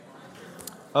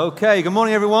Okay, good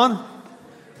morning everyone.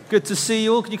 Good to see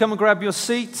you all. Can you come and grab your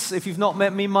seats? If you've not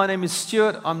met me, my name is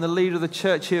Stuart. I'm the leader of the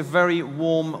church here. Very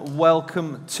warm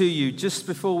welcome to you. Just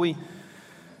before we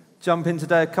jump in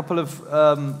today, a couple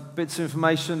of bits of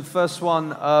information. First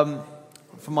one,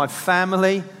 for my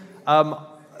family.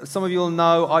 Some of you will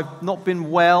know I've not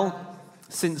been well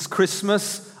since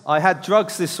Christmas. I had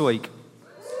drugs this week.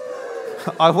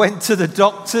 I went to the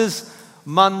doctors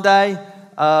Monday.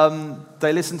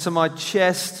 They listened to my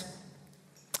chest.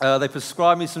 They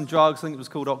prescribed me some drugs. I think it was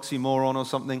called oxymoron or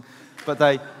something. But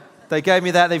they gave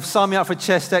me that. They've signed me up for a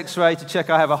chest x-ray to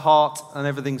check I have a heart and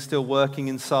everything's still working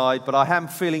inside. But I am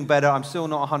feeling better. I'm still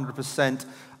not 100%.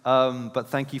 But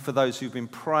thank you for those who've been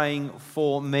praying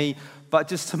for me. But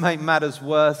just to make matters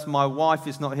worse, my wife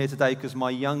is not here today because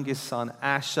my youngest son,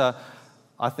 Asher,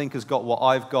 I think has got what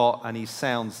I've got. And he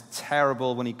sounds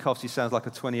terrible. When he coughs, he sounds like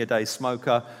a 20-a-day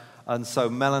smoker. And so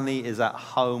Melanie is at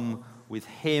home with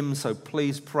him, so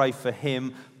please pray for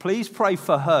him. Please pray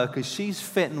for her, because she's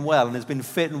fit and well, and has been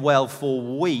fit and well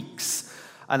for weeks,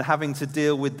 and having to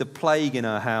deal with the plague in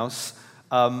her house,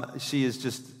 she is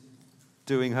just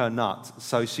doing her nut.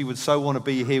 So she would so want to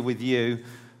be here with you,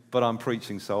 but I'm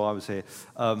preaching, so I was here.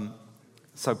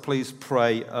 So please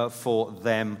pray for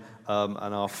them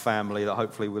and our family that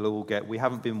hopefully we'll all get. We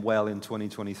haven't been well in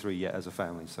 2023 yet as a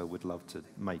family, so we'd love to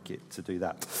make it to do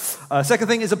that. Second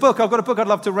thing is a book. I've got a book I'd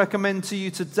love to recommend to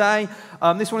you today.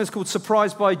 This one is called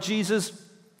Surprised by Jesus.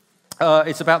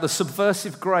 It's about the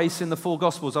subversive grace in the four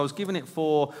Gospels. I was given it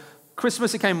for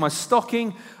Christmas. It came in my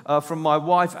stocking from my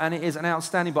wife, and it is an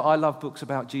outstanding book. I love books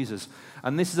about Jesus.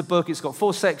 And this is a book, it's got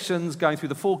 4 sections going through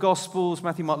the 4 Gospels,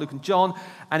 Matthew, Mark, Luke, and John,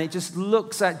 and it just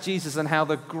looks at Jesus and how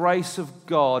the grace of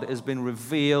God has been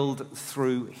revealed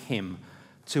through him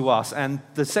to us. And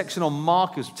the section on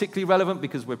Mark is particularly relevant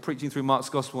because we're preaching through Mark's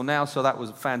Gospel now, so that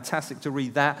was fantastic to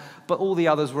read that, but all the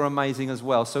others were amazing as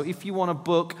well. So if you want a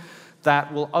book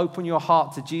that will open your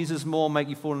heart to Jesus more, make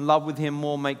you fall in love with him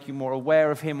more, make you more aware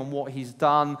of him and what he's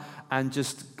done, and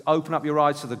just open up your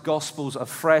eyes to the Gospels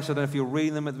afresh. I don't know if you're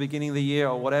reading them at the beginning of the year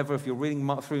or whatever. If you're reading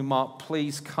through Mark,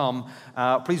 please come.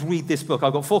 Please read this book.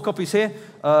 I've got 4 copies here.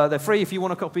 They're free. If you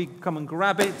want a copy, come and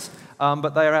grab it. But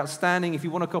they are outstanding. If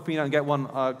you want a copy, you don't get one,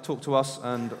 talk to us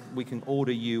and we can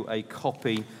order you a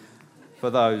copy for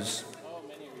those.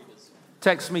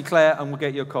 Text me, Claire, and we'll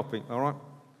get you a copy. All right?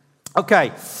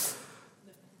 Okay.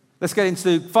 Let's get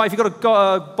into 5. If you've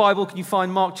got a Bible, can you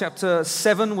find Mark chapter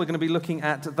 7? We're going to be looking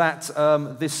at that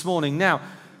this morning. Now,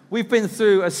 we've been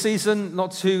through a season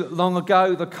not too long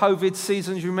ago, the COVID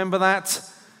season. Do you remember that?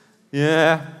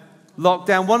 Yeah.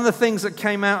 Lockdown. One of the things that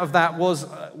came out of that was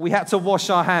we had to wash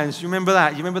our hands. Do you remember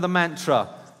that? You remember the mantra?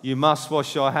 You must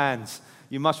wash your hands.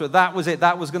 You must. That was it.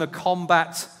 That was going to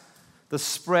combat the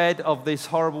spread of this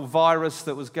horrible virus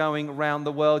that was going around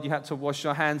the world. You had to wash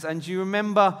your hands. And do you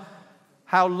remember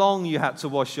how long you had to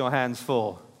wash your hands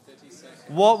for? 30 seconds.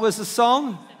 What was the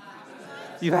song?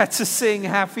 You had to sing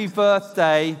happy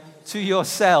birthday to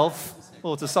yourself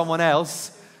or to someone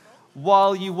else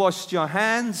while you washed your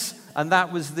hands, and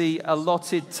that was the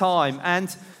allotted time.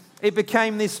 And it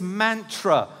became this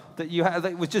mantra that you had,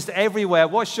 that was just everywhere.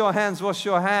 Wash your hands, wash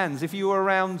your hands. If you were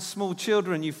around small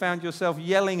children, you found yourself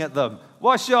yelling at them,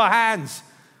 wash your hands,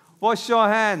 wash your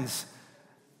hands.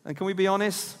 And can we be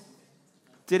honest?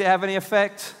 Did it have any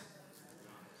effect?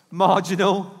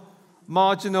 Marginal.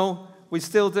 We're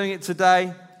still doing it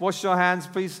today. Wash your hands,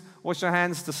 please. Wash your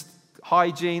hands to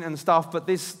hygiene and stuff. But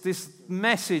this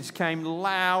message came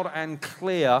loud and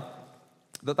clear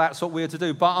that that's what we're to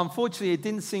do. But unfortunately, it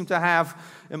didn't seem to have,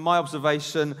 in my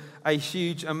observation, a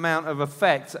huge amount of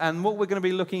effect. And what we're going to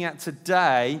be looking at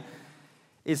today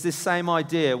is this same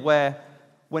idea where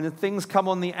when things come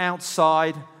on the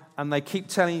outside and they keep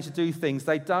telling you to do things,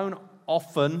 they don't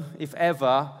often, if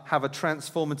ever, have a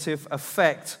transformative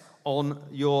effect on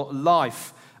your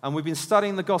life. And we've been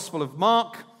studying the Gospel of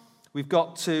Mark. We've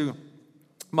got to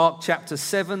Mark chapter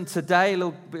 7 today, a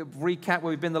little bit of recap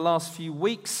where we've been the last few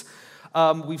weeks.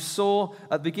 We saw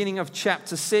at the beginning of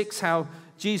chapter 6 how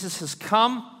Jesus has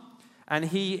come and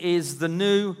he is the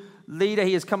new leader.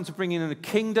 He has come to bring in a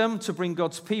kingdom, to bring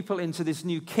God's people into this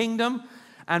new kingdom.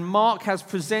 And Mark has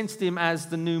presented him as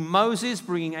the new Moses,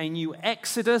 bringing a new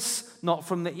exodus, not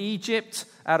from the Egypt,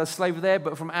 out of slavery there,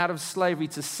 but from out of slavery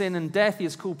to sin and death. He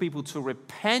has called people to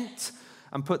repent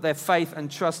and put their faith and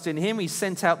trust in him. He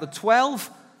sent out the 12,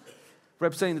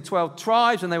 representing the 12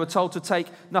 tribes, and they were told to take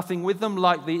nothing with them,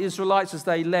 like the Israelites as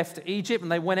they left Egypt,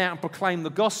 and they went out and proclaimed the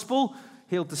gospel,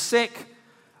 healed the sick,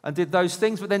 and did those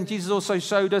things. But then Jesus also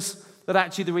showed us that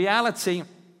actually the reality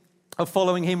of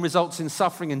following him results in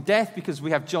suffering and death, because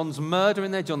we have John's murder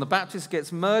in there. John the Baptist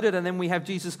gets murdered, and then we have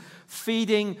Jesus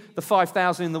feeding the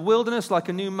 5,000 in the wilderness like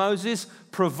a new Moses,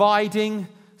 providing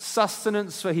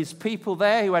sustenance for his people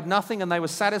there who had nothing and they were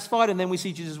satisfied. And then we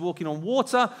see Jesus walking on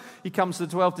water. He comes to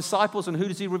the 12 disciples, and who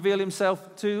does he reveal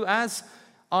himself to as?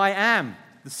 I am.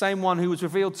 The same one who was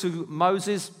revealed to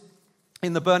Moses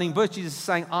in the burning bush. Jesus is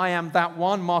saying, I am that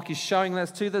one. Mark is showing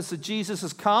that to us. So Jesus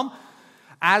has come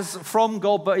as from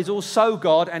God, but is also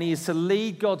God, and he is to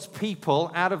lead God's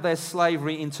people out of their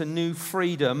slavery into new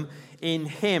freedom in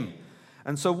him.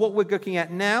 And so what we're looking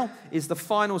at now is the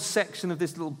final section of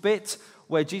this little bit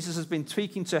where Jesus has been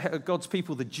speaking to God's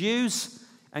people, the Jews,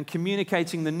 and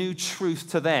communicating the new truth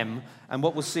to them. And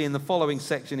what we'll see in the following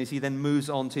section is he then moves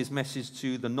on to his message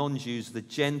to the non-Jews, the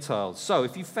Gentiles. So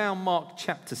if you found Mark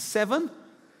chapter 7,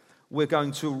 we're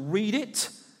going to read it.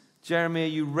 Jeremy, are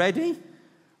you ready?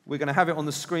 We're going to have it on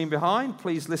the screen behind.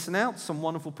 Please listen out. Some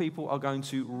wonderful people are going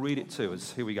to read it to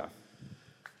us. Here we go.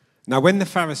 Now, when the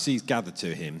Pharisees gathered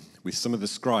to him with some of the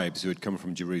scribes who had come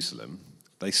from Jerusalem,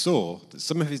 they saw that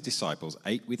some of his disciples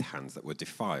ate with hands that were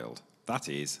defiled, that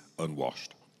is,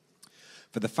 unwashed.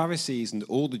 For the Pharisees and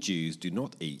all the Jews do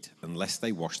not eat unless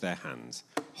they wash their hands,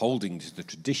 holding to the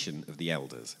tradition of the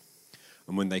elders.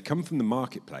 And when they come from the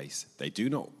marketplace, they do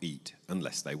not eat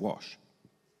unless they wash.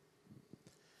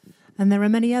 And there are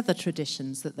many other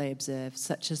traditions that they observe,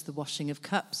 such as the washing of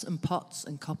cups and pots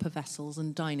and copper vessels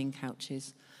and dining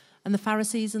couches. And the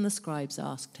Pharisees and the scribes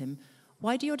asked him,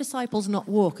 why do your disciples not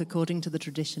walk according to the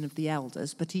tradition of the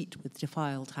elders, but eat with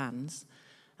defiled hands?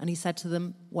 And he said to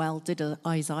them, well, did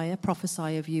Isaiah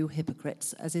prophesy of you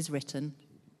hypocrites, as is written?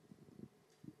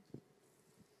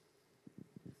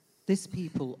 This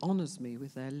people honours me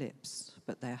with their lips,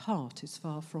 but their heart is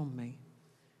far from me.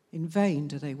 In vain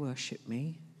do they worship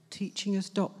me, teaching as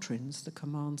doctrines the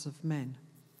commands of men.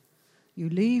 You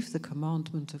leave the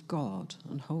commandment of God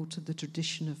and hold to the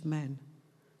tradition of men.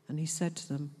 And he said to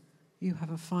them, you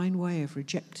have a fine way of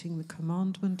rejecting the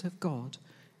commandment of God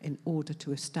in order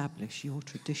to establish your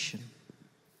tradition.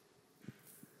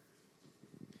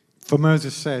 For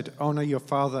Moses said, honor your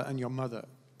father and your mother,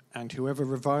 and whoever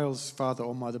reviles father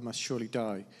or mother must surely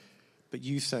die. But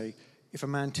you say, if a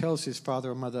man tells his father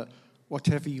or mother,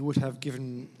 whatever you would have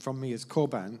given from me as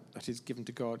korban, that is given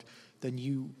to God, then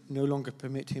you no longer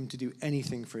permit him to do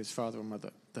anything for his father or mother,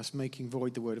 thus making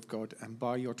void the word of God, and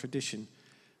by your tradition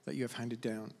that you have handed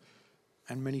down.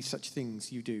 And many such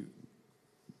things you do.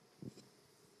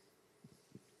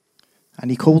 And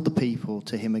he called the people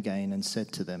to him again and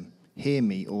said to them, hear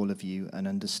me, all of you, and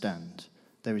understand.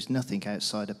 There is nothing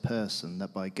outside a person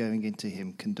that by going into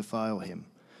him can defile him,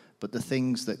 but the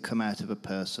things that come out of a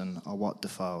person are what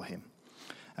defile him.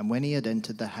 And when he had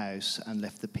entered the house and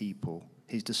left the people,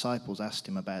 his disciples asked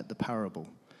him about the parable.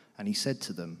 And he said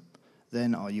to them,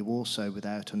 then are you also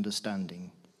without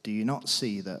understanding? Do you not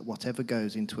see that whatever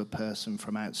goes into a person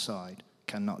from outside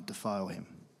cannot defile him?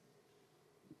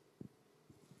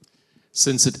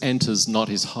 Since it enters not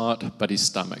his heart but his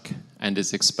stomach, and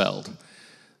is expelled.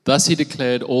 Thus he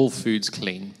declared all foods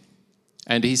clean.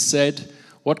 And he said,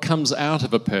 what comes out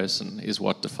of a person is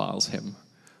what defiles him.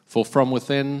 For from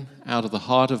within, out of the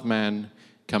heart of man,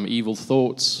 come evil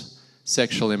thoughts,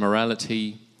 sexual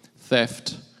immorality,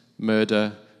 theft,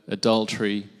 murder,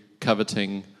 adultery,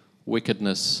 coveting,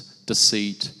 wickedness,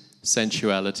 deceit,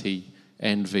 sensuality,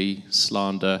 envy,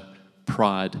 slander,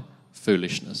 pride,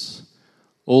 foolishness.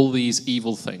 All these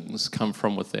evil things come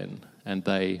from within, and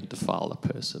they defile a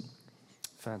person.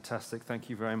 Fantastic. Thank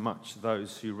you very much,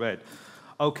 those who read.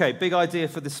 Okay, big idea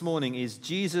for this morning is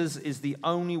Jesus is the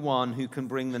only one who can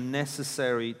bring the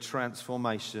necessary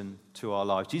transformation to our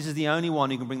lives. Jesus is the only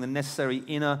one who can bring the necessary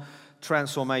inner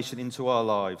transformation into our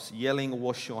lives. Yelling,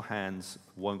 wash your hands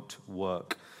won't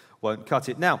work, won't cut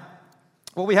it. Now,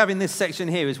 what we have in this section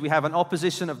here is we have an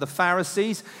opposition of the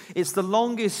Pharisees. It's the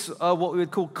longest, what we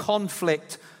would call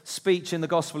conflict speech in the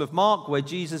Gospel of Mark, where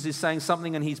Jesus is saying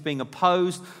something and he's being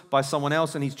opposed by someone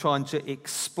else and he's trying to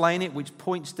explain it, which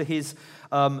points to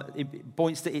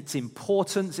its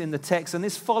importance in the text. And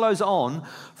this follows on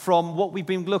from what we've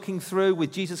been looking through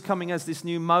with Jesus coming as this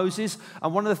new Moses.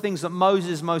 And one of the things that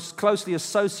Moses is most closely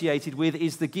associated with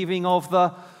is the giving of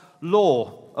the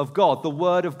law of God, the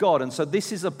Word of God. And so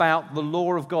this is about the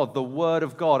law of God, the Word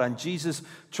of God, and Jesus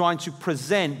trying to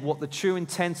present what the true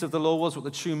intent of the law was, what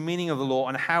the true meaning of the law,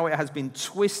 and how it has been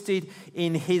twisted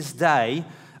in his day.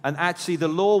 And actually the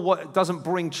law doesn't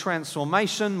bring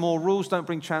transformation. More rules don't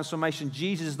bring transformation.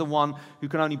 Jesus is the one who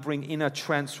can only bring inner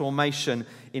transformation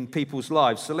in people's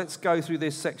lives. So let's go through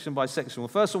this section by section. Well,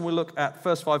 first one we'll look at,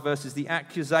 first 5 verses, the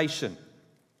accusation.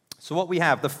 So what we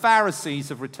have, the Pharisees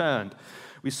have returned.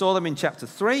 We saw them in chapter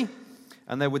 3,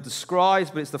 and they were the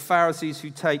scribes, but it's the Pharisees who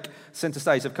take center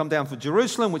stage. They've come down from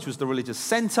Jerusalem, which was the religious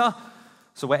center,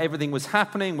 so where everything was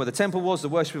happening, where the temple was, the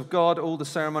worship of God, all the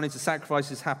ceremonies, the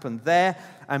sacrifices happened there.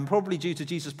 And probably due to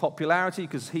Jesus' popularity,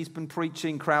 because he's been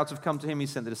preaching, crowds have come to him, he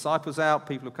sent the disciples out,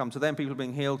 people have come to them, people are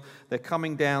being healed. They're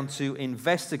coming down to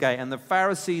investigate. And the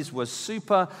Pharisees were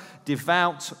super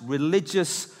devout,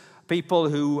 religious people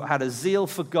who had a zeal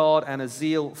for God and a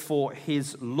zeal for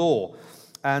his law.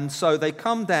 And so they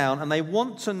come down and they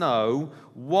want to know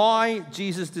why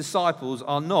Jesus' disciples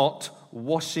are not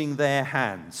washing their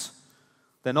hands.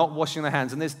 They're not washing their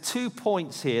hands. And there's 2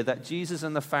 points here that Jesus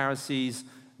and the Pharisees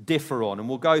differ on, and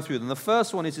we'll go through them. The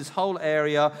first one is this whole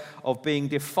area of being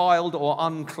defiled or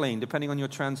unclean. Depending on your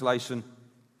translation,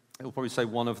 it will probably say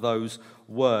one of those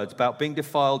words about being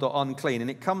defiled or unclean. And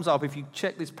it comes up, if you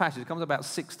check this passage, it comes up about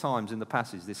 6 times in the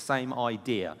passage, this same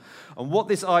idea. And what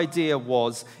this idea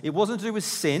was, it wasn't to do with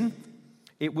sin.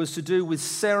 It was to do with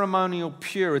ceremonial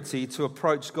purity to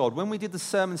approach God. When we did the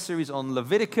sermon series on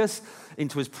Leviticus,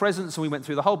 into his presence, and we went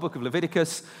through the whole book of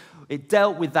Leviticus, it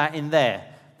dealt with that in there.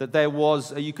 That there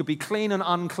was, you could be clean and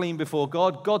unclean before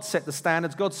God. God set the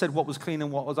standards. God said what was clean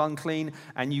and what was unclean.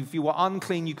 And if you were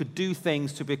unclean, you could do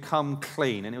things to become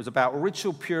clean. And it was about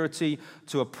ritual purity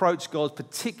to approach God,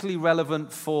 particularly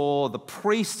relevant for the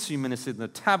priests who ministered in the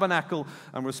tabernacle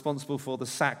and responsible for the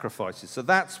sacrifices. So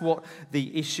that's what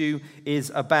the issue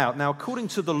is about. Now, according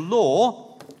to the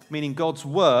law, meaning God's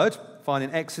word, found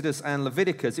in Exodus and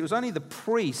Leviticus, it was only the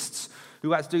priests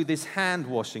who had to do this hand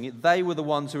washing. They were the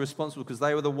ones who were responsible because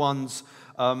they were the ones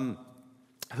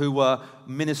who were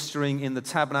ministering in the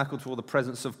tabernacle toward the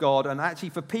presence of God. And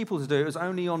actually for people to do it was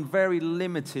only on very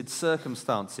limited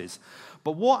circumstances.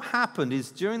 But what happened is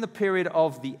during the period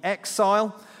of the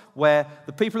exile, where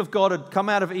the people of God had come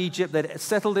out of Egypt, they'd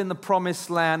settled in the promised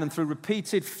land, and through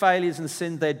repeated failures and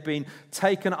sin, they'd been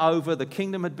taken over. The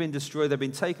kingdom had been destroyed. They'd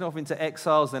been taken off into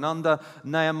exiles. Then under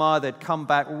Nehemiah, they'd come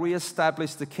back,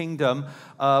 reestablished the kingdom,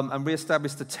 and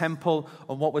reestablished the temple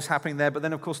and what was happening there. But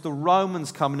then, of course, the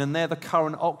Romans come in, and they're the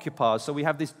current occupiers. So we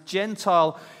have this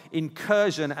Gentile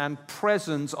incursion and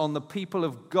presence on the people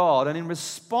of God. And in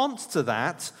response to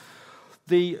that,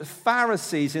 the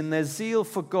Pharisees, in their zeal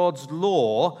for God's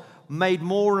law, made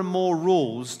more and more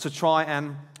rules to try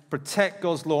and protect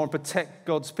God's law and protect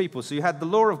God's people. So you had the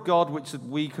law of God, which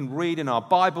we can read in our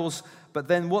Bibles, but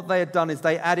then what they had done is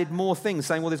they added more things,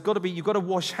 saying, well, you've got to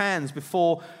wash hands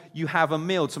before you have a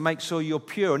meal to make sure you're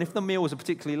pure. And if the meal was a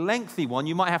particularly lengthy one,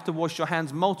 you might have to wash your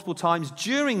hands multiple times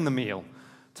during the meal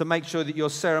to make sure that you're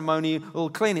ceremonially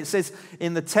clean. It says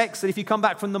in the text that if you come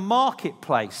back from the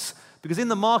marketplace, because in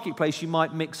the marketplace you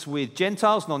might mix with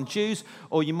Gentiles, non-Jews,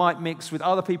 or you might mix with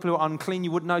other people who are unclean. You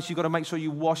wouldn't know, so you've got to make sure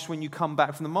you wash when you come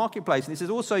back from the marketplace. And it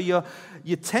says also your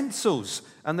utensils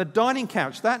and the dining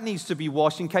couch, that needs to be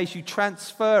washed in case you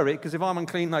transfer it, because if I'm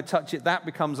unclean and I touch it, that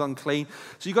becomes unclean.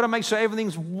 So you've got to make sure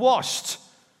everything's washed.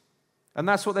 And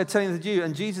that's what they're telling the Jews.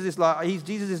 And Jesus is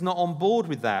not on board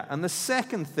with that. And the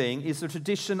second thing is the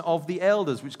tradition of the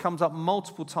elders, which comes up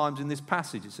multiple times in this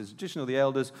passage. It says tradition of the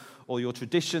elders or your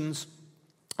traditions.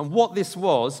 And what this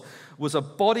was a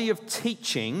body of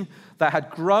teaching that had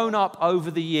grown up over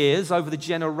the years, over the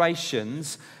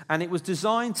generations, and it was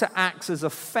designed to act as a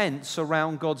fence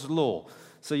around God's law.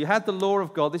 So you had the law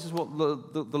of God. This is what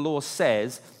the law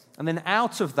says. And then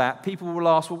out of that, people will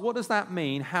ask, well, what does that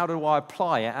mean? How do I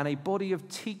apply it? And a body of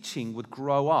teaching would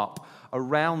grow up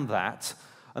around that,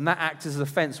 and that acts as a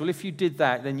fence. Well, if you did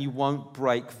that, then you won't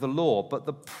break the law. But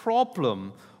the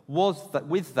problem was that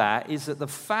with that is that the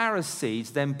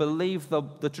Pharisees then believed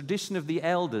the tradition of the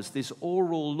elders, this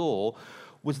oral law,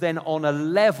 was then on a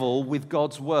level with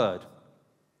God's word.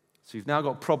 So you've now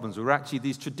got problems where actually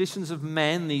these traditions of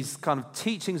men, these kind of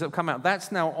teachings that have come out,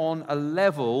 that's now on a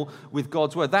level with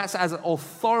God's word. That's as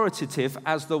authoritative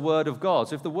as the word of God.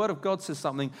 So if the word of God says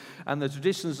something and the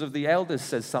traditions of the elders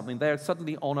says something, they're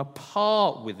suddenly on a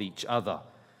par with each other.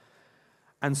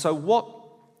 And so what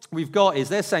we've got is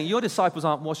they're saying your disciples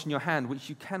aren't washing your hand, which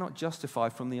you cannot justify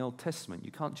from the Old Testament.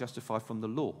 You can't justify from the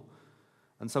law.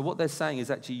 And so what they're saying is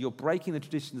actually you're breaking the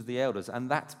traditions of the elders, and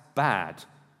that's bad.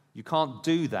 You can't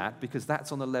do that because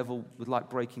that's on the level with like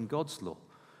breaking God's law.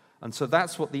 And so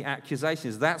that's what the accusation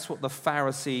is. That's what the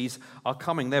Pharisees are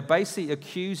coming. They're basically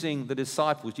accusing the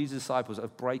disciples, Jesus' disciples,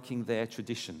 of breaking their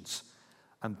traditions.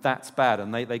 And that's bad.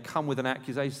 And they come with an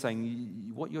accusation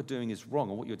saying what you're doing is wrong,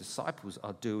 or what your disciples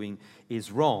are doing is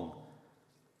wrong.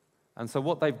 And so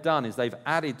what they've done is they've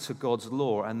added to God's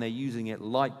law, and they're using it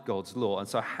like God's law. And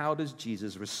so how does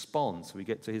Jesus respond? So we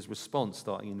get to his response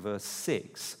starting in verse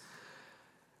 6.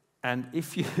 And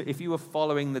if you were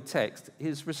following the text,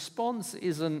 his response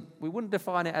isn't, we wouldn't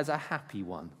define it as a happy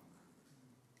one.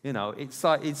 You know, it's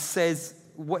like it says,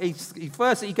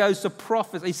 first he goes to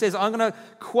prophets. He says, I'm going to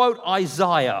quote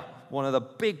Isaiah, one of the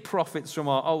big prophets from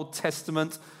our Old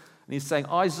Testament. And he's saying,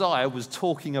 Isaiah was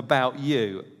talking about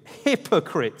you.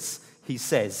 Hypocrites, he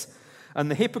says.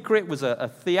 And the hypocrite was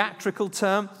a theatrical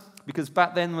term, because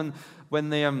back then when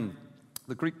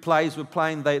the Greek plays were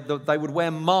playing, they would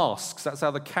wear masks. That's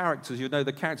how the characters, you know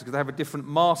the characters, because they have a different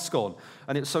mask on.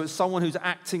 And it's someone who's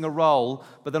acting a role,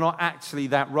 but they're not actually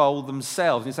that role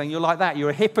themselves. And he's saying, you're like that,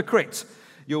 you're a hypocrite.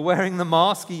 You're wearing the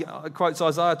mask. He quotes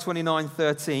Isaiah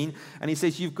 29:13, and he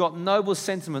says, you've got noble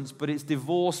sentiments, but it's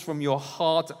divorced from your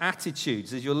heart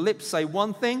attitudes. As your lips say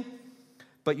one thing,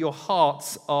 but your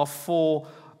hearts are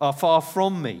far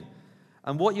from me.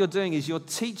 And what you're doing is you're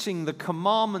teaching the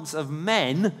commandments of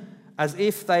men as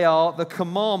if they are the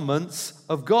commandments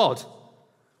of God.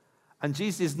 And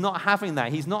Jesus is not having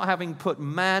that. He's not having put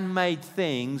man-made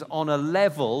things on a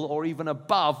level or even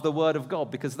above the Word of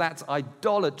God, because that's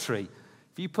idolatry.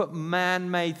 If you put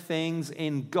man-made things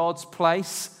in God's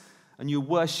place and you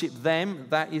worship them,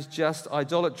 that is just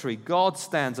idolatry. God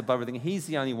stands above everything. He's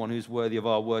the only one who's worthy of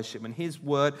our worship, and his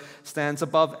word stands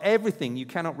above everything. You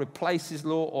cannot replace his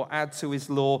law or add to his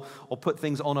law or put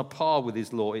things on a par with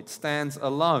his law. It stands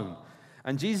alone.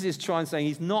 And Jesus is trying to say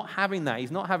he's not having that.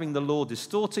 He's not having the law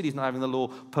distorted. He's not having the law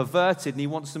perverted. And he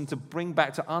wants them to bring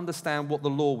back to understand what the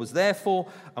law was there for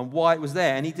and why it was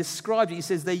there. And he describes it. He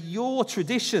says they're your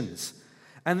traditions.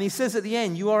 And he says at the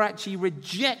end, you are actually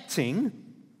rejecting,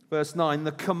 verse 9,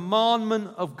 the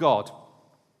commandment of God.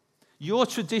 Your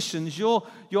traditions, your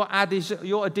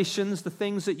additions, the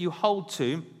things that you hold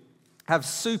to, have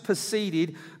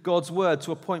superseded God's word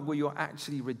to a point where you're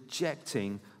actually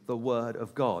rejecting the word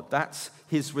of God. That's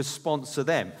his response to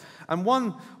them. And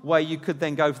one way you could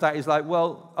then go for that is like,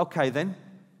 well, okay then,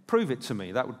 prove it to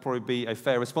me. That would probably be a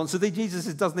fair response. So Jesus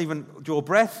doesn't even draw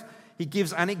breath. He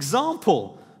gives an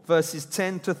example. Verses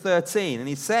 10 to 13. And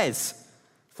he says,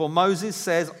 for Moses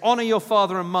says, honor your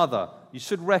father and mother. You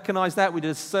should recognize that. We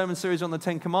did a sermon series on the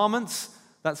 10 Commandments.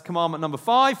 That's commandment number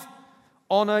 5.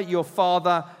 Honor your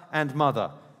father and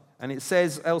mother. And it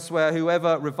says elsewhere,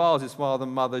 whoever reviles his father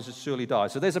and mother shall surely die.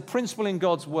 So there's a principle in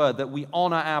God's word that we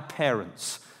honor our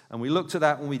parents. And we looked at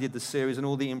that when we did the series and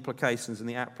all the implications and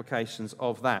the applications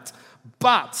of that.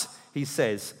 But, he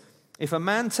says, if a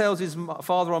man tells his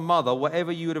father or mother,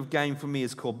 whatever you would have gained from me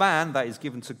is korban, that is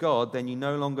given to God, then you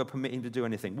no longer permit him to do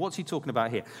anything. What's he talking about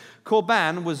here?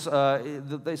 Korban was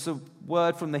it's a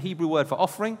word from the Hebrew word for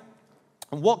offering.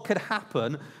 And what could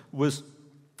happen was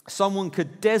someone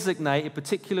could designate a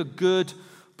particular good,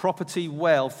 property,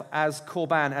 wealth as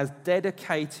korban, as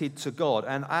dedicated to God.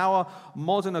 And our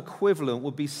modern equivalent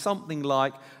would be something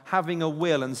like having a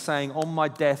will and saying, on my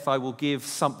death I will give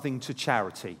something to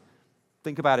charity.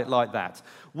 Think about it like that.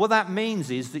 What that means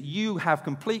is that you have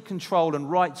complete control and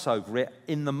rights over it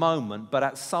in the moment, but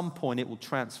at some point it will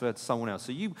transfer to someone else.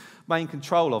 So you maintain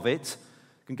control of it,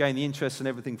 can gain the interest and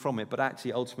everything from it, but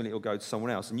actually ultimately it will go to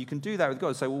someone else. And you can do that with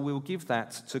God. Say, well, we'll give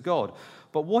that to God.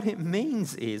 But what it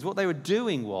means is, what they were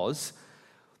doing was,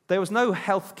 there was no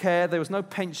health care, there was no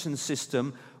pension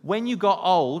system. When you got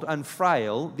old and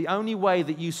frail, the only way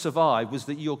that you survived was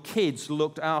that your kids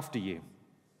looked after you.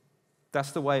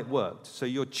 That's the way it worked. So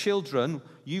your children,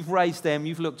 you've raised them,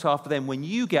 you've looked after them. When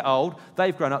you get old,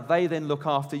 they've grown up, they then look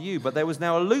after you. But there was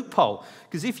now a loophole.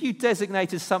 Because if you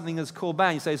designated something as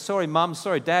korban, you say, sorry, mum,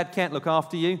 sorry, dad, can't look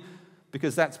after you,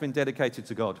 because that's been dedicated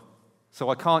to God. So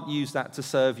I can't use that to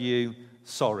serve you,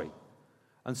 sorry.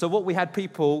 And so what we had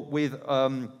people with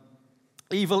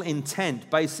evil intent,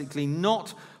 basically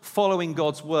not following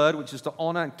God's word, which is to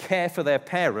honor and care for their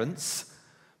parents,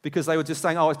 because they were just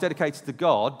saying, oh, it's dedicated to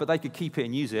God, but they could keep it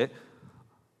and use it.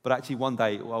 But actually one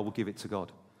day, well, we'll give it to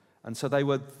God. And so they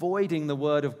were voiding the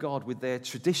word of God with their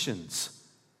traditions.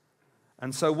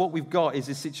 And so what we've got is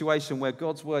a situation where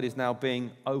God's word is now being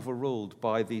overruled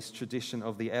by this tradition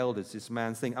of the elders, this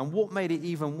man's thing. And what made it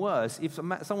even worse, if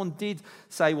someone did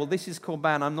say, well, this is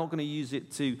korban, I'm not going to use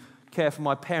it to care for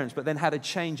my parents, but then had a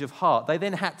change of heart, they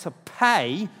then had to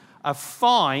pay a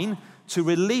fine to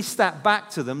release that back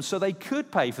to them so they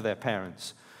could pay for their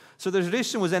parents. So the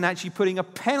tradition was then actually putting a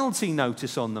penalty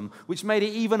notice on them, which made it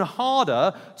even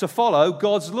harder to follow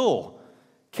God's law.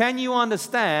 Can you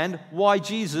understand why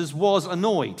Jesus was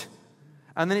annoyed?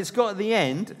 And then it's got at the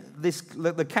end,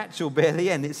 the catch-all bit at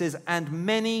the end, it says, and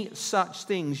many such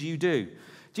things you do.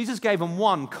 Jesus gave them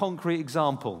one concrete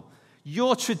example.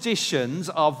 Your traditions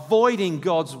are voiding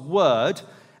God's word,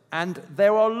 and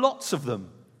there are lots of them.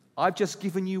 I've just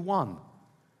given you one.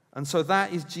 And so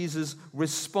that is Jesus'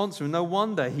 response. No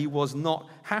wonder he was not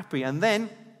happy. And then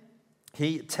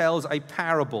he tells a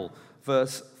parable,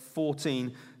 verse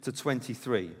 14 to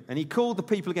 23. And he called the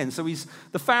people again. So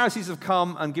the Pharisees have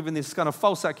come and given this kind of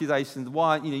false accusation,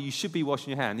 why you should be washing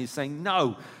your hand. He's saying,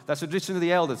 no, that's a tradition of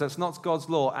the elders. That's not God's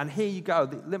law. And here you go.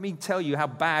 Let me tell you how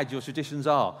bad your traditions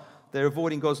are. They're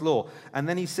avoiding God's law. And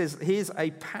then he says, here's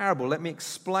a parable. Let me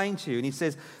explain to you. And he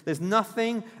says, there's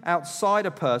nothing outside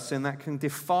a person that can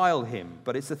defile him,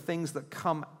 but it's the things that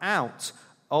come out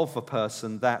of a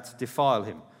person that defile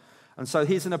him. And so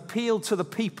here's an appeal to the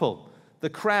people, the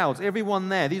crowds, everyone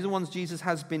there. These are the ones Jesus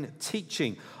has been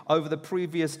teaching over the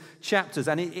previous chapters.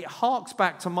 And it harks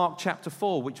back to Mark chapter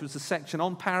 4, which was the section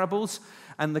on parables.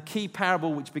 And the key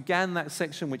parable which began that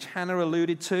section, which Hannah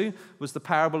alluded to, was the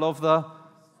parable of the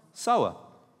sower.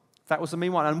 That was the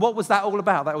main one. And what was that all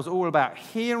about? That was all about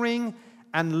hearing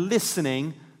and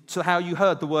listening to how you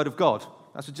heard the word of God.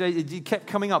 That's what it kept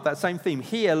coming up, that same theme.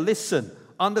 Hear, listen,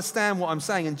 understand what I'm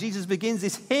saying. And Jesus begins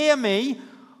this, hear me,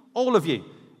 all of you.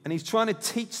 And he's trying to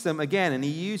teach them again. And he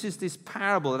uses this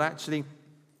parable that actually,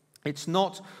 it's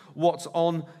not what's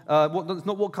on, it's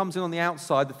not what comes in on the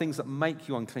outside, the things that make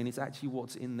you unclean. It's actually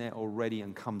what's in there already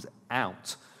and comes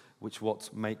out, which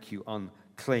what make you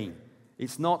unclean.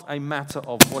 It's not a matter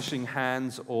of washing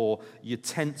hands or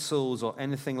utensils or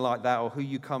anything like that, or who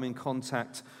you come in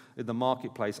contact in the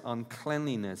marketplace.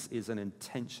 Uncleanliness is an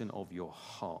intention of your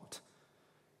heart,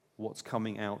 what's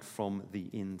coming out from the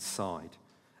inside.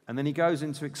 And then he goes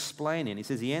into explaining. He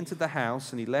says he entered the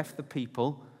house and he left the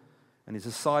people, and his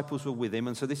disciples were with him.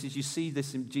 And so you see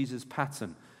this in Jesus'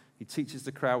 pattern. He teaches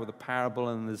the crowd with a parable,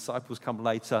 and the disciples come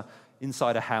later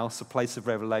inside a house, a place of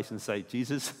revelation, and say,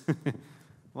 Jesus,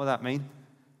 what does that mean?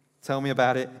 Tell me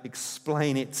about it.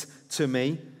 Explain it to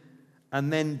me.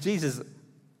 And then Jesus,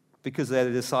 because they're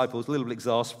the disciples, a little bit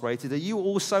exasperated. Are you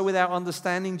also without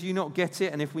understanding? Do you not get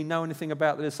it? And if we know anything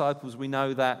about the disciples, we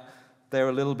know that they're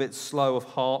a little bit slow of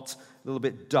heart, a little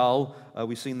bit dull.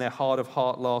 We've seen their hard of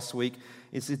heart last week.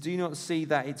 It says, do you not see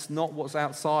that it's not what's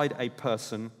outside a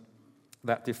person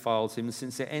that defiles him,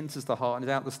 since it enters the heart and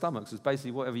is out the stomach? So it's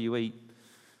basically whatever you eat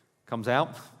comes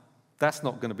out. That's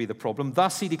not going to be the problem.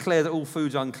 Thus he declared that all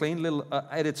food's unclean. Little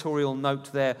editorial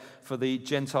note there for the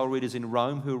Gentile readers in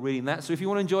Rome who are reading that. So if you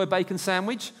want to enjoy a bacon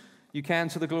sandwich, you can,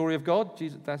 to the glory of God.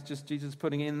 That's just Jesus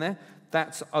putting it in there.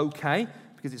 That's okay,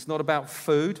 because it's not about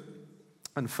food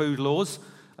and food laws.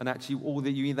 And actually, all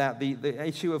that you eat, the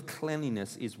issue of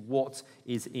cleanliness is what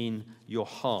is in your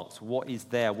heart, what is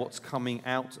there, what's coming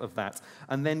out of that.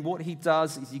 And then what he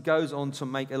does is he goes on to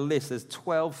make a list. There's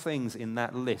 12 things in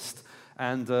that list.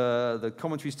 And the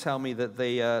commentaries tell me that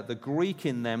the Greek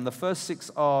in them, the first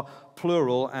 6 are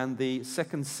plural and the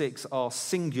second 6 are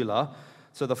singular.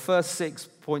 So the first 6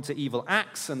 point to evil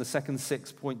acts and the second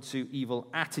 6 point to evil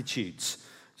attitudes.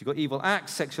 So you've got evil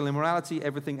acts, sexual immorality,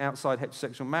 everything outside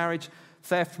heterosexual marriage,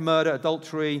 theft, murder,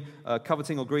 adultery,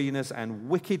 coveting or greediness, and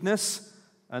wickedness.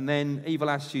 And then evil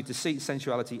attitude, deceit,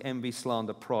 sensuality, envy,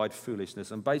 slander, pride,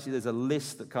 foolishness. And basically there's a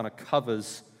list that kind of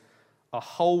covers a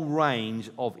whole range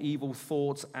of evil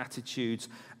thoughts, attitudes,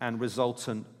 and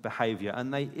resultant behavior.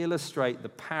 And they illustrate the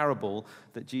parable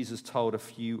that Jesus told a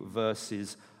few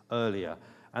verses earlier.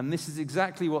 And this is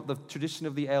exactly what the tradition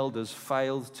of the elders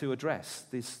failed to address,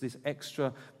 this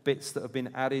extra bits that have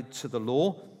been added to the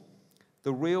law.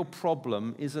 The real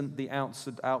problem isn't the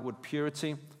outward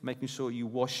purity, making sure you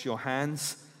wash your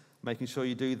hands, making sure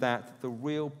you do that. The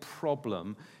real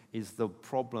problem is the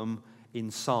problem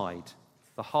inside.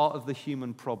 The heart of the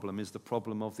human problem is the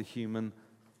problem of the human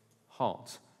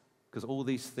heart, because all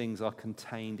these things are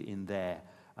contained in there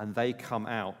and they come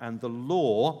out. And the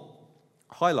law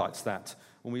highlights that.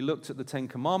 When we looked at the 10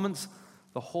 Commandments,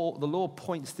 the law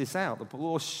points this out. The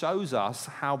law shows us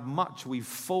how much we've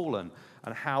fallen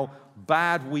and how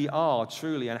bad we are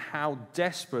truly and how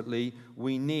desperately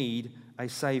we need a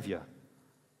Savior.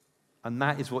 And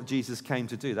that is what Jesus came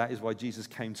to do. That is why Jesus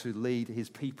came to lead his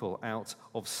people out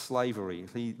of slavery,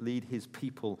 lead his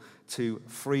people to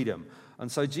freedom.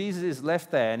 And so Jesus is left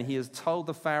there, and he has told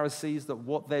the Pharisees that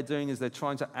what they're doing is they're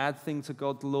trying to add things to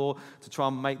God's law to try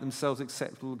and make themselves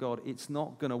acceptable to God. It's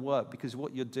not going to work, because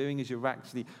what you're doing is you're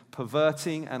actually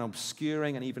perverting and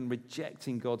obscuring and even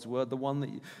rejecting God's word, the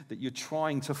one that you're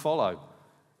trying to follow.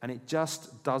 And it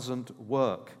just doesn't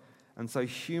work. And so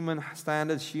human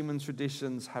standards, human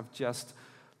traditions have just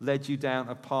led you down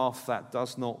a path that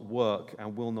does not work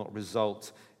and will not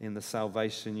result in the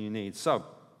salvation you need. So,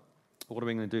 what are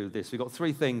we going to do with this? We've got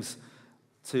 3 things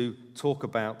to talk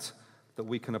about that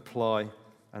we can apply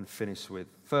and finish with.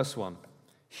 First one,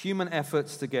 human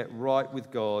efforts to get right with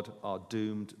God are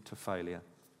doomed to failure.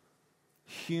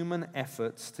 human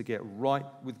efforts to get right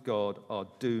with God are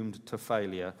doomed to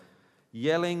failure.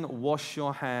 Yelling, wash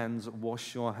your hands,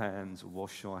 wash your hands,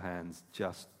 wash your hands,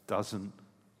 just doesn't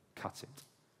cut it.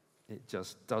 It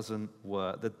just doesn't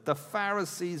work. The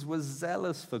Pharisees were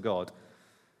zealous for God.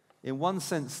 In one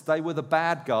sense, they were the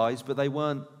bad guys, but they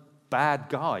weren't bad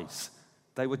guys.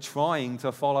 They were trying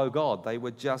to follow God. They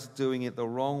were just doing it the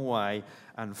wrong way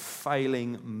and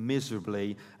failing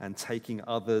miserably and taking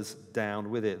others down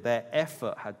with it. Their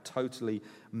effort had totally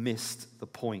missed the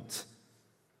point.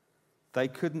 They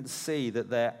couldn't see that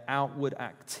their outward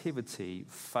activity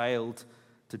failed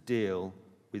to deal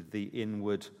with the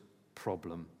inward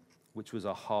problem, which was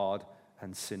a hard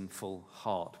and sinful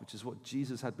heart, which is what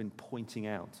Jesus had been pointing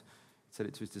out. He said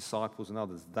it to his disciples and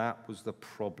others. That was the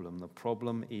problem. The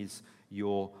problem is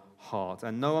your heart.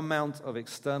 And no amount of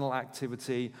external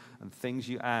activity and things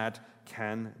you add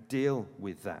can deal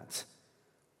with that.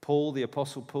 Paul, the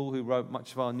Apostle Paul, who wrote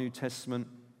much of our New Testament,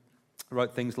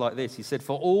 wrote things like this. He said,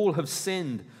 "For all have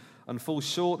sinned and fall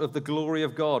short of the glory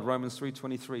of God." Romans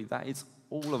 3:23. That is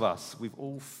all of us. We've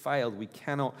all failed. We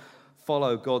cannot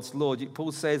follow God's law.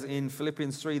 Paul says in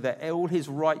Philippians 3 that all his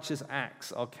righteous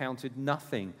acts are counted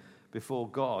nothing before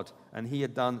God, and he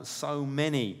had done so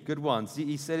many good ones.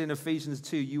 He said in Ephesians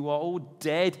 2, "You are all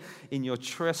dead in your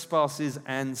trespasses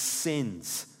and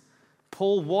sins."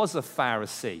 Paul was a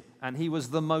Pharisee, and he was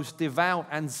the most devout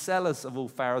and zealous of all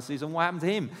Pharisees. And what happened to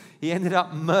him? He ended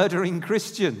up murdering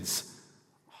Christians.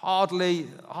 Hardly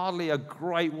a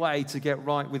great way to get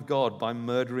right with God, by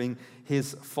murdering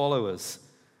his followers.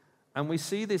 And we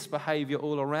see this behavior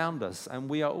all around us, and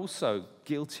we are also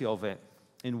guilty of it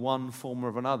in one form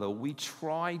or another. We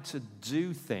try to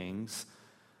do things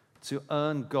to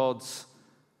earn God's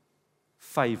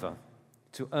favor,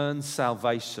 to earn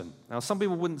salvation. Now, some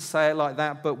people wouldn't say it like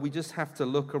that, but we just have to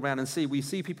look around and see. We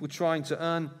see people trying to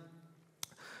earn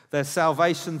their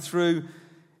salvation through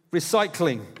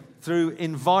recycling, through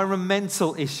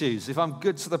environmental issues. If I'm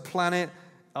good to the planet,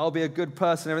 I'll be a good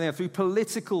person, everything else. Through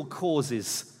political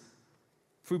causes,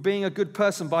 through being a good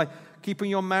person, by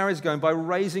keeping your marriage going, by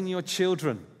raising your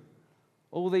children.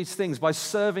 All these things, by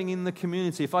serving in the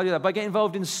community. If I do that, by getting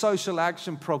involved in social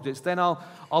action projects, then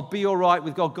I'll be all right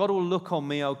with God. God will look on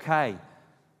me okay.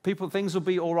 Things will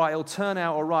be all right. It'll turn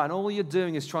out all right. And all you're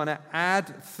doing is trying to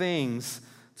add things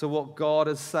to what God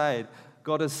has said.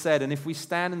 And if we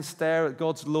stand and stare at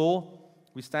God's law,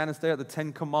 we stand and stare at the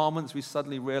 10 Commandments, we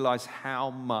suddenly realize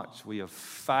how much we have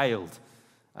failed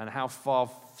and how far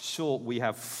short we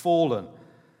have fallen.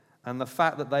 And the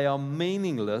fact that they are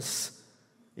meaningless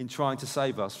in trying to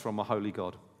save us from a holy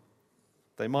God.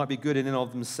 They might be good in and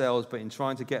of themselves, but in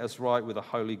trying to get us right with a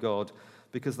holy God,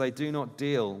 because they do not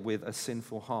deal with a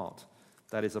sinful heart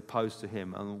that is opposed to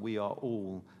him, and we are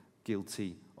all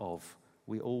guilty of.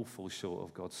 We all fall short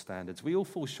of God's standards. We all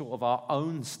fall short of our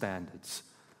own standards,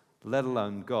 let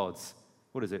alone God's.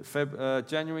 What is it?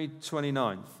 January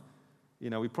 29th.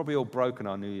 We've probably all broken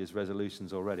our New Year's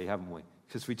resolutions already, haven't we?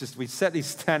 Because we set these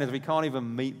standards, we can't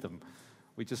even meet them.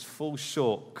 We just fall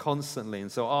short constantly.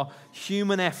 And so our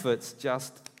human efforts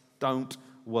just don't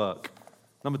work.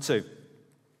 Number 2,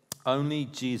 only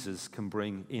Jesus can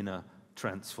bring inner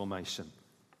transformation.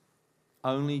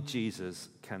 Only Jesus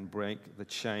can bring the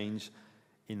change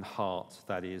in heart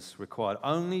that is required.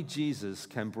 Only Jesus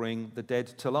can bring the dead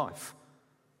to life.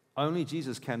 Only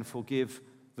Jesus can forgive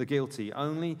the guilty.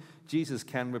 Only Jesus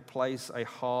can replace a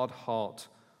hard heart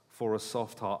for a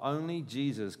soft heart. Only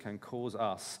Jesus can cause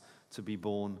us to be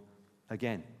born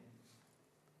again.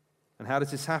 And how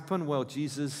does this happen? Well,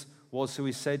 Jesus was who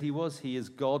he said he was. He is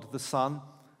God the Son,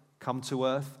 come to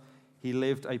earth. He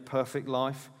lived a perfect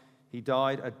life. He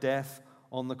died a death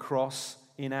on the cross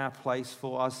in our place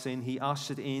for our sin. He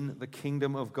ushered in the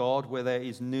kingdom of God, where there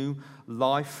is new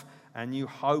life and new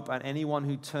hope. And anyone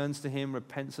who turns to him,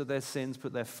 repents of their sins,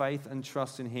 put their faith and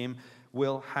trust in him,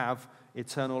 will have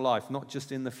eternal life. Not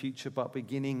just in the future, but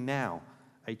beginning now.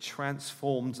 A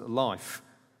transformed life.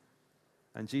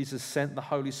 And Jesus sent the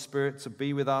Holy Spirit to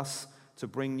be with us, to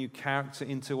bring new character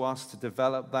into us, to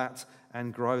develop that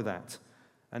and grow that.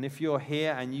 And if you're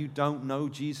here and you don't know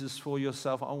Jesus for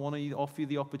yourself, I want to offer you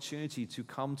the opportunity to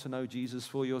come to know Jesus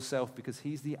for yourself, because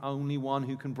he's the only one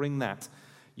who can bring that.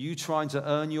 You trying to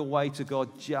earn your way to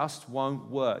God just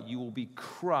won't work. You will be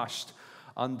crushed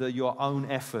under your own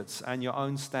efforts and your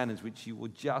own standards, which you will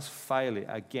just fail it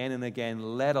again and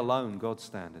again, let alone God's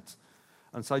standards.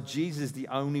 And so Jesus is the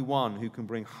only one who can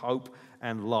bring hope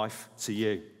and life to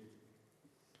you.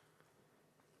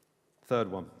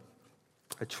 Third one,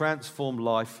 a transformed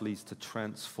life leads to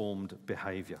transformed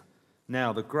behavior.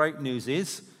 Now, the great news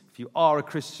is, if you are a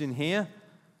Christian here,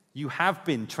 You have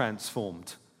been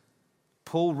transformed.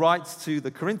 Paul writes to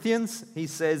the Corinthians, he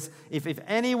says, if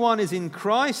anyone is in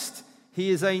Christ, he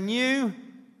is a new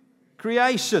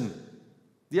creation.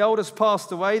 The old has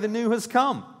passed away, the new has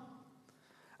come.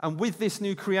 And with this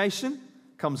new creation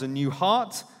comes a new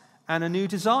heart and a new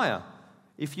desire.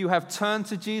 If you have turned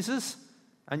to Jesus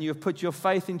and you have put your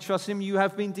faith in trust in him, you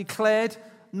have been declared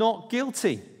not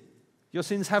guilty. Your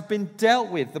sins have been dealt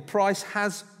with. The price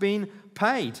has been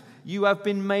paid. You have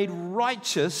been made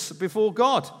righteous before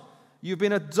God. You've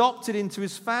been adopted into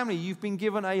his family. You've been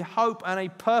given a hope and a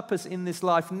purpose in this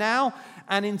life now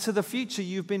and into the future.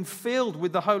 You've been filled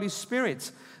with the Holy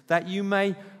Spirit that you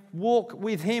may walk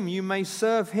with him, you may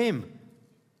serve him.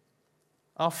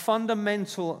 Our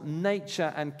fundamental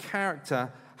nature and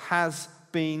character has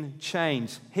been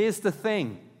changed. Here's the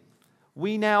thing.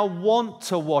 We now want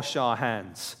to wash our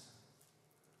hands.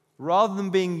 Rather than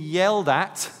being yelled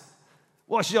at,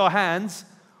 wash your hands,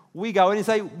 we go in and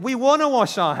say, we want to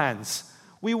wash our hands.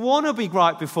 We want to be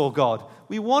right before God.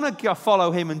 We want to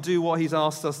follow him and do what he's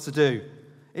asked us to do.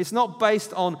 It's not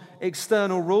based on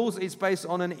external rules. It's based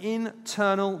on an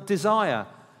internal desire.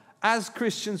 As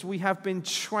Christians, we have been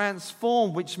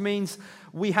transformed, which means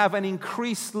we have an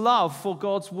increased love for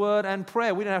God's word and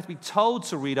prayer. We don't have to be told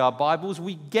to read our Bibles.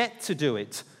 We get to do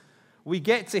it. We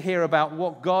get to hear about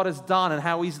what God has done and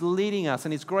how he's leading us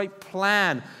and his great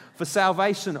plan for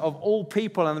salvation of all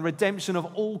people and the redemption of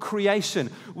all creation.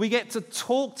 We get to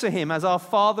talk to him as our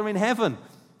Father in heaven.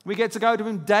 We get to go to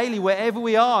him daily wherever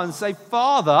we are and say,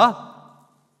 Father,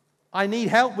 I need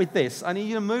help with this. I need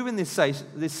you to move in this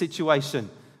situation.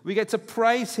 We get to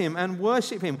praise him and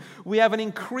worship him. We have an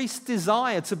increased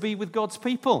desire to be with God's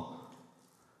people.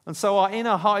 And so our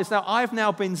inner heart is now, I've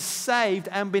now been saved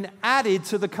and been added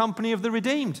to the company of the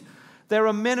redeemed. There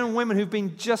are men and women who've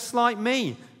been just like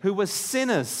me, who were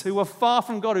sinners, who were far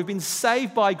from God, who've been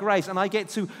saved by grace, and I get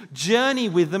to journey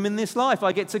with them in this life.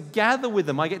 I get to gather with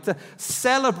them. I get to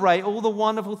celebrate all the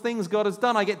wonderful things God has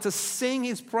done. I get to sing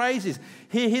his praises,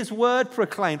 hear his word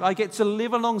proclaimed. I get to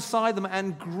live alongside them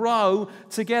and grow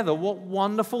together. What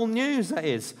wonderful news that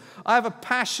is. I have a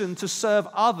passion to serve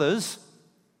others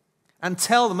and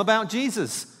tell them about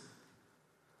Jesus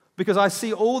because I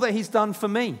see all that he's done for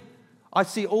me. I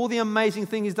see all the amazing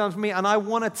things he's done for me, and I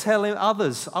want to tell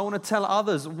others. I want to tell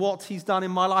others what he's done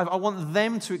in my life. I want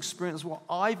them to experience what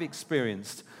I've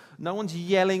experienced. No one's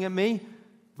yelling at me.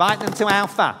 Invite them to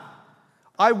Alpha.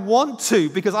 I want to,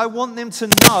 because I want them to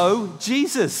know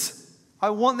Jesus.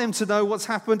 I want them to know what's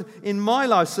happened in my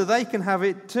life so they can have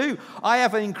it too. I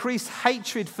have an increased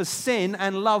hatred for sin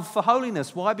and love for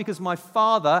holiness. Why? Because my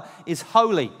Father is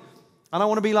holy, and I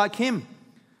want to be like him.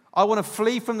 I want to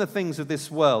flee from the things of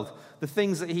this world, the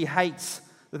things that he hates,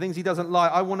 the things he doesn't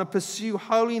like. I want to pursue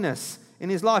holiness in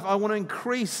his life. I want to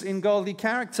increase in godly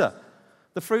character.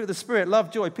 The fruit of the Spirit, love,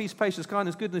 joy, peace, patience,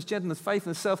 kindness, goodness, gentleness,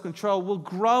 faithfulness, self-control will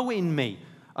grow in me,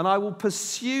 and I will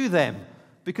pursue them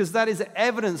because that is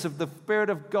evidence of the Spirit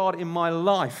of God in my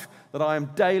life that I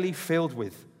am daily filled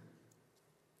with.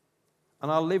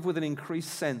 And I'll live with an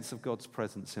increased sense of God's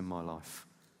presence in my life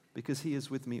because he is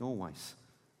with me always.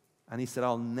 And he said,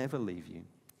 I'll never leave you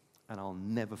and I'll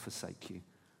never forsake you.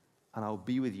 And I'll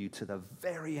be with you to the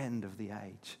very end of the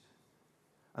age.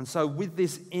 And so with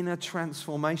this inner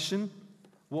transformation,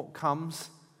 what comes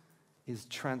is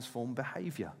transformed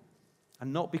behavior.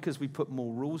 And not because we put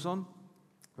more rules on,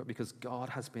 but because God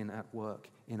has been at work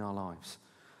in our lives.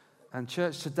 And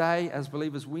church, today, as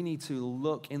believers, we need to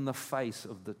look in the face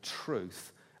of the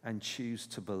truth and choose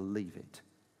to believe it.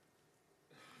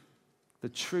 The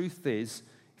truth is,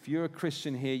 if you're a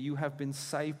Christian here, you have been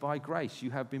saved by grace.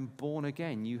 You have been born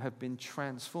again. You have been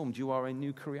transformed. You are a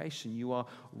new creation. You are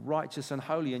righteous and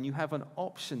holy. And you have an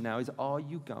option now, is are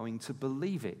you going to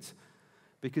believe it?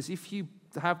 Because if you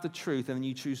have the truth and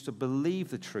you choose to believe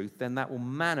the truth, then that will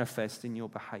manifest in your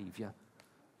behavior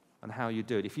and how you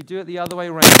do it. If you do it the other way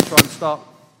around, if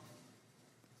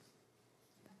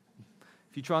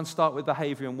you try and start with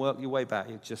behavior and work your way back,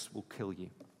 it just will kill you.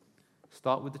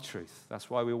 Start with the truth. That's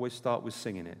why we always start with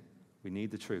singing it. We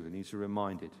need the truth. We need to be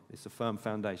reminded. It's a firm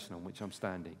foundation on which I'm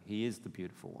standing. He is the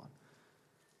beautiful one.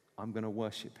 I'm going to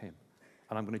worship him.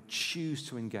 And I'm going to choose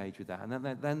to engage with that.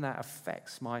 And then that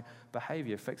affects my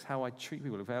behavior, affects how I treat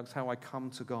people, affects how I come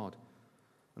to God.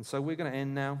 And so we're going to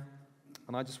end now.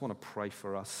 And I just want to pray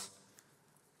for us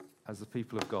as the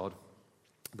people of God,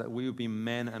 that we would be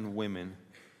men and women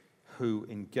who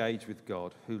engage with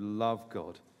God, who love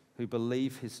God, who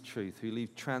believe his truth, who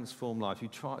live transformed lives, who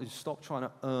stop trying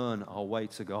to earn our way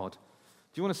to God. Do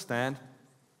you want to stand?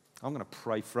 I'm going to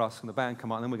pray for us. And the band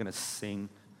come out, and then we're going to sing.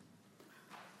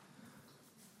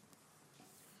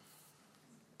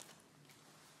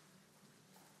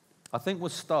 I think we'll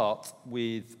start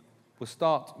with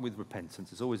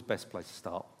repentance. It's always the best place to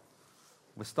start.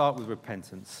 We'll start with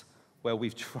repentance, where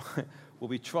we've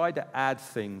tried to add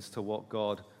things to what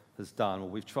God has done, or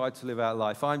we've tried to live our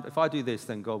life. If I do this,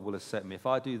 then God will accept me. If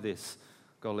I do this,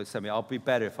 God will accept me. I'll be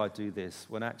better if I do this.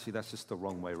 When actually that's just the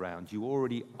wrong way around. You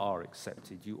already are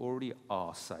accepted. You already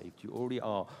are saved. You already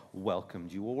are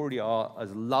welcomed. You already are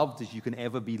as loved as you can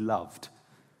ever be loved.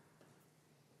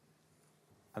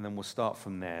 And then we'll start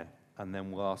from there, and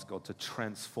then we'll ask God to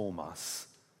transform us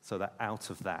so that out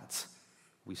of that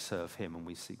we serve him and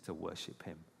we seek to worship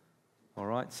him. All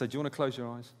right? So do you want to close your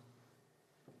eyes?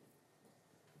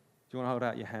 Do you want to hold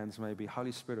out your hands maybe?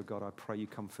 Holy Spirit of God, I pray you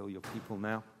come fill your people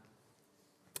now,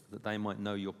 that they might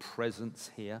know your presence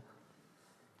here.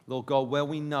 Lord God, where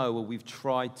we know where we've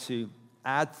tried to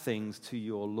add things to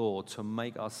your law to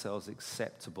make ourselves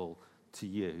acceptable to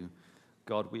you,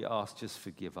 God, we ask, just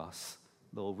forgive us.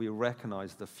 Lord, we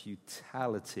recognize the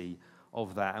futility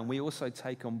of that, and we also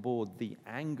take on board the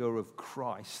anger of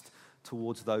Christ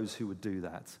towards those who would do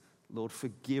that. Lord,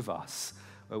 forgive us,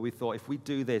 where we thought if we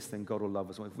do this, then God will love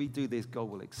us. If we do this, God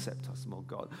will accept us more.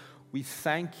 God, we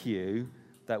thank you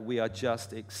that we are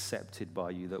just accepted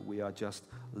by you, that we are just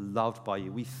loved by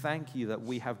you. We thank you that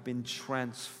we have been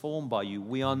transformed by you.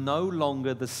 We are no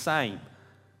longer the same.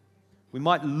 We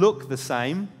might look the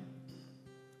same,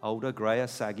 older, grayer,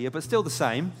 saggier, but still the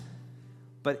same.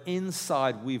 But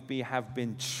inside we have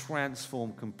been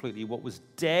transformed completely. What was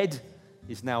dead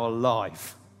is now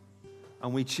alive.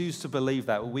 And we choose to believe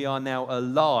that. We are now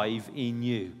alive in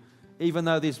you. Even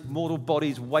though this mortal body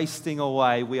is wasting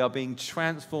away, we are being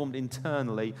transformed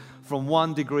internally from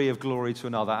one degree of glory to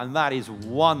another. And that is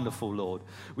wonderful, Lord.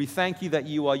 We thank you that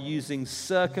you are using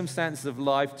circumstances of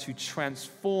life to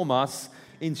transform us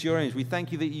into your image. We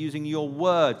thank you that you're using your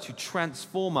word to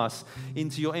transform us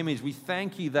into your image. We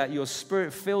thank you that your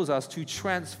Spirit fills us to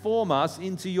transform us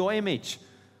into your image,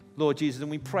 Lord Jesus.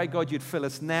 And we pray, God, you'd fill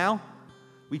us now.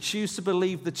 We choose to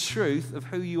believe the truth of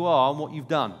who you are and what you've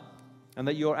done, and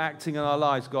that you're acting in our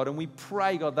lives, God. And we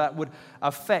pray, God, that would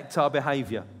affect our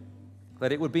behavior,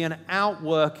 that it would be an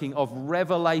outworking of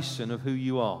revelation of who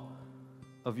you are,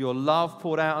 of your love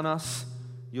poured out on us,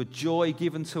 your joy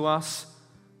given to us,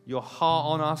 your heart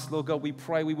on us. Lord God, we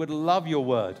pray we would love your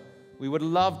word. We would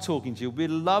love talking to you. We'd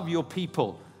love your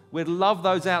people. We'd love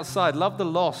those outside, love the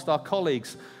lost, our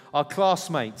colleagues, our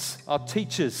classmates, our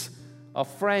teachers, our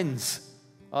friends,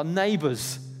 our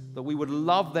neighbors, that we would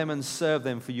love them and serve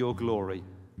them for your glory.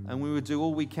 And we would do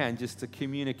all we can just to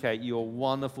communicate your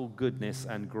wonderful goodness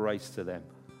and grace to them.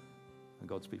 And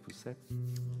God's people said,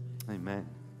 amen,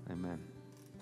 amen.